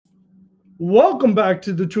Welcome back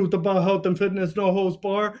to the Truth About Health and Fitness No Host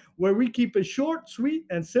Bar, where we keep it short, sweet,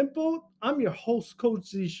 and simple. I'm your host,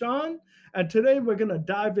 Coach Zishan, and today we're going to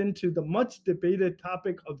dive into the much debated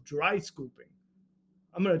topic of dry scooping.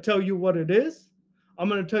 I'm going to tell you what it is, I'm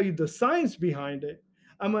going to tell you the science behind it,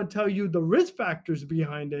 I'm going to tell you the risk factors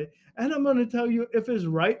behind it, and I'm going to tell you if it's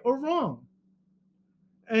right or wrong.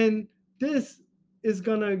 And this is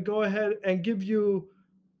going to go ahead and give you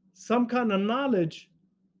some kind of knowledge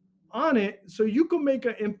on it so you can make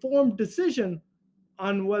an informed decision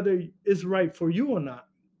on whether it's right for you or not.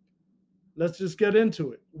 Let's just get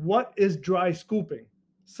into it. What is dry scooping?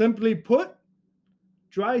 Simply put,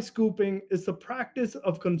 dry scooping is the practice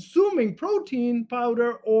of consuming protein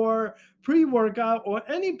powder or pre workout or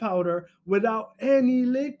any powder without any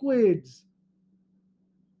liquids.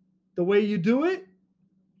 The way you do it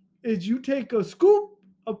is you take a scoop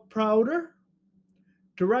of powder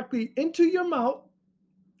directly into your mouth,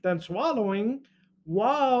 then swallowing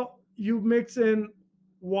while you mix in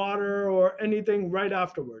water or anything right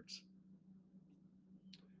afterwards.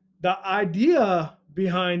 The idea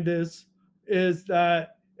behind this is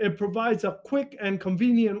that it provides a quick and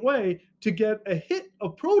convenient way to get a hit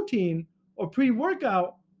of protein or pre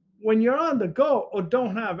workout when you're on the go or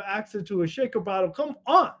don't have access to a shaker bottle. Come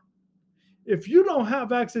on. If you don't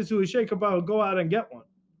have access to a shaker bottle, go out and get one.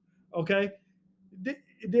 Okay.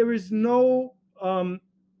 There is no,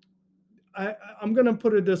 I'm going to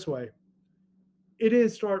put it this way. It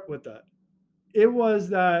didn't start with that. It was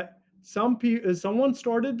that someone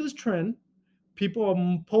started this trend. People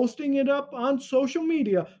are posting it up on social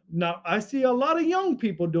media. Now I see a lot of young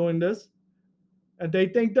people doing this, and they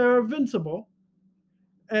think they're invincible,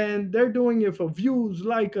 and they're doing it for views,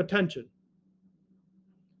 like attention.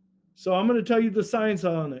 So I'm going to tell you the science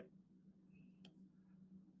on it.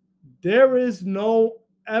 There is no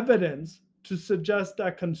evidence to suggest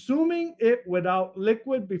that consuming it without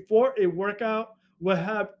liquid before a workout will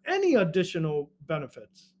have any additional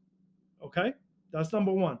benefits. Okay, that's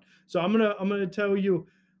number one. So I'm gonna tell you,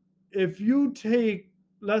 if you take,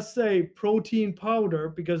 let's say, protein powder,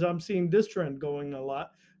 because I'm seeing this trend going a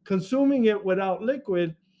lot, consuming it without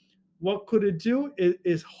liquid, what could it do? It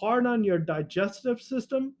is hard on your digestive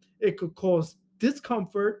system. It could cause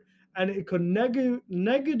discomfort, and it could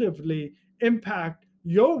negatively impact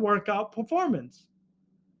your workout performance.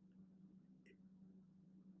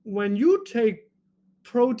 When you take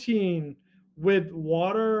protein with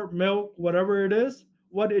water, milk, whatever it is,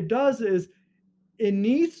 what it does is it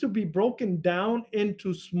needs to be broken down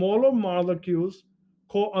into smaller molecules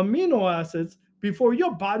called amino acids before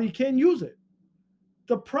your body can use it.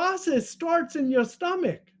 The process starts in your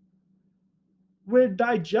stomach, where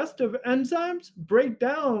digestive enzymes break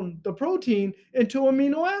down the protein into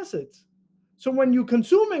amino acids. So when you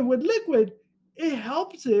consume it with liquid, it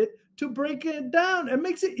helps it to break it down and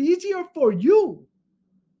makes it easier for you,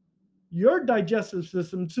 your digestive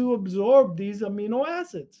system, to absorb these amino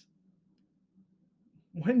acids.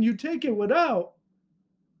 When you take it without,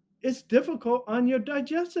 it's difficult on your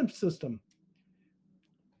digestive system.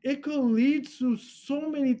 It could lead to so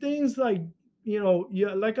many things like,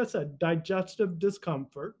 yeah, like I said, digestive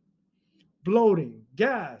discomfort, bloating,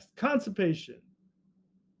 gas, constipation.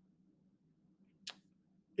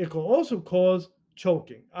 It could also cause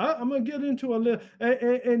choking. I'm going to get into a little,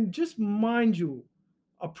 and just mind you,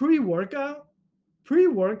 a pre-workout,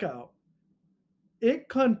 it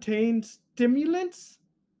contains stimulants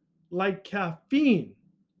like caffeine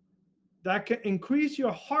that can increase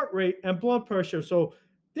your heart rate and blood pressure. So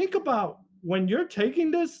think about when you're taking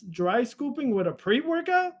this dry scooping with a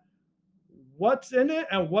pre-workout, what's in it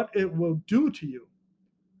and what it will do to you.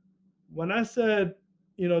 When I said,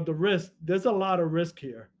 the risk, there's a lot of risk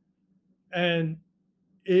here. And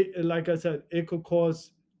it, like I said, it could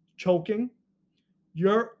cause choking.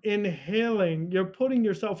 You're putting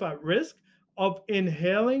yourself at risk of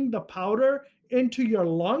inhaling the powder into your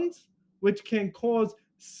lungs, which can cause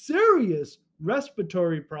serious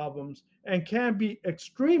respiratory problems and can be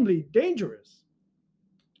extremely dangerous.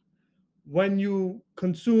 When you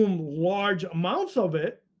consume large amounts of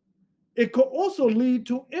it, it could also lead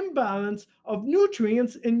to imbalance of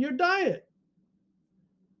nutrients in your diet.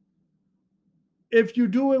 If you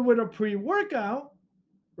do it with a pre-workout,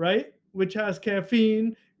 right, which has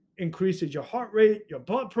caffeine, increases your heart rate, your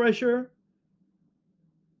blood pressure,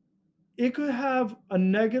 it could have a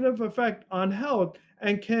negative effect on health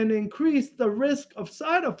and can increase the risk of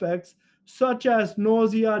side effects such as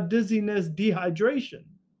nausea, dizziness, dehydration,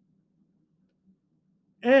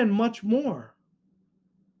 and much more.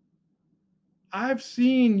 I've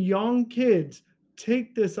seen young kids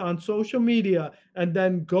take this on social media and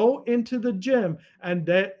then go into the gym, and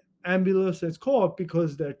that ambulance is called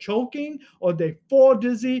because they're choking or they fall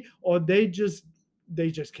dizzy or they just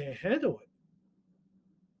can't handle it.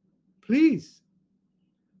 Please.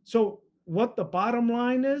 So what the bottom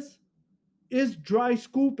line is dry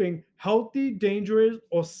scooping healthy, dangerous,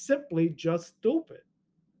 or simply just stupid?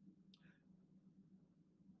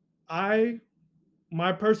 I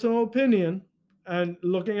My personal opinion, and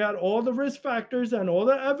looking at all the risk factors and all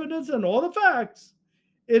the evidence and all the facts,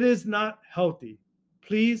 it is not healthy.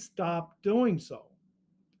 Please stop doing so.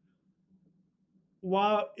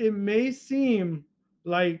 While it may seem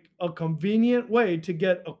like a convenient way to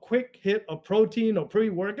get a quick hit of protein or pre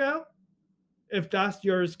workout, if that's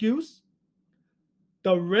your excuse,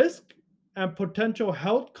 the risk and potential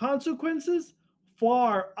health consequences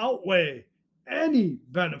far outweigh any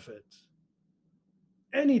benefits.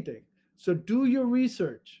 Anything. So do your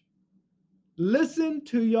research. Listen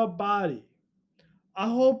to your body. I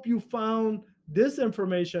hope you found this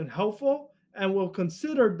information helpful and will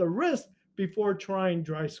consider the risk before trying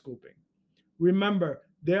dry scooping. Remember,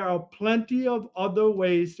 there are plenty of other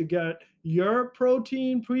ways to get your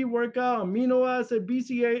protein, pre workout, amino acid,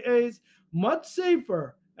 BCAAs much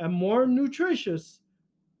safer and more nutritious.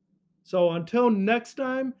 So until next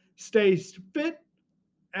time, stay fit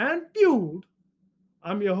and fueled.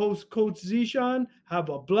 I'm your host, Coach Zishan. Have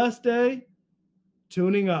a blessed day.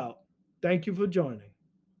 Tuning out. Thank you for joining.